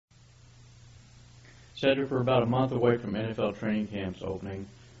Cedric, we're about a month away from NFL training camps opening.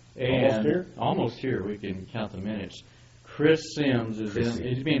 And Almost here? Almost here. We can count the minutes. Chris Sims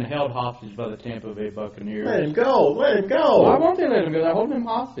he's being held hostage by the Tampa Bay Buccaneers. Let him go. Let him go. Why won't they let him go? They're holding him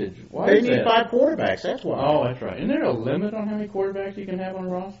hostage. Why They is need that? 5 quarterbacks. That's why. Oh, that's right. Isn't there a limit on how many quarterbacks you can have on a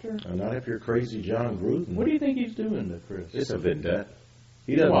roster? Not if you're crazy John Gruden. What do you think he's doing to Chris? It's a vendetta.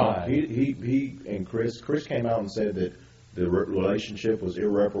 He doesn't. Why? He and Chris came out and said that the relationship was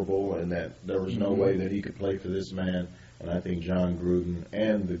irreparable and that there was no way that he could play for this man. And I think John Gruden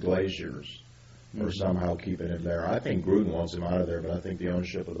and the Glaziers are somehow keeping him there. I think Gruden wants him out of there, but I think the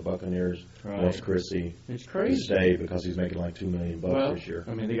ownership of the Buccaneers wants Chrissy to stay because he's making like $2 million this year.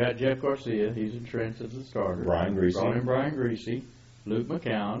 I mean, they got Jeff Garcia. He's entrenched as the starter. Brian Greasy. Brought in Brian Greasy. Luke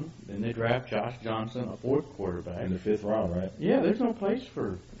McCown. Then they draft Josh Johnson, a 4th quarterback. In the 5th round, right? Yeah, there's no place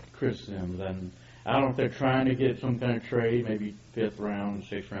for Chris Sims. And I don't know if they're trying to get some kind of trade, maybe 5th round,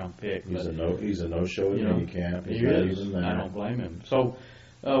 6th round pick. He's a no-show at mini camp. He's He not is. even there. I don't blame him. So,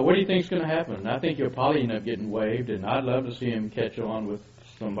 what do you think's going to happen? I think he'll probably end up getting waived, and I'd love to see him catch on with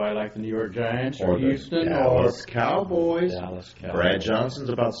somebody like the New York Giants or Houston the Dallas Cowboys. Dallas Cowboys. Brad Johnson's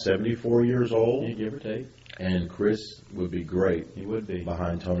about 74 years old. Yeah, give or take. And Chris would be great. He would be.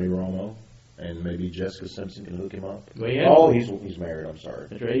 Behind Tony Romo. And maybe Jessica Simpson can hook him up. Well, he's married, I'm sorry.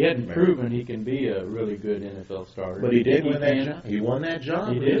 That's right. He hadn't proven he can be a really good NFL starter. But he did win that job. He won that job.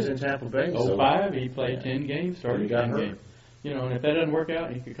 He He did. was in Tampa Bay. 05, he played 10 games, started He got 10 hurt. games. You know, and if that doesn't work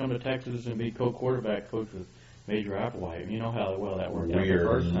out, he could come to Texas and be co-quarterback coach with Major Applewhite. You know how well that worked out the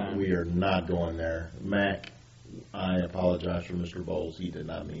first time. We are not going there. Mac, I apologize for Mr. Bowles. He did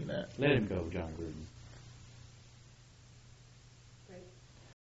not mean that. Let him go, John Gruden.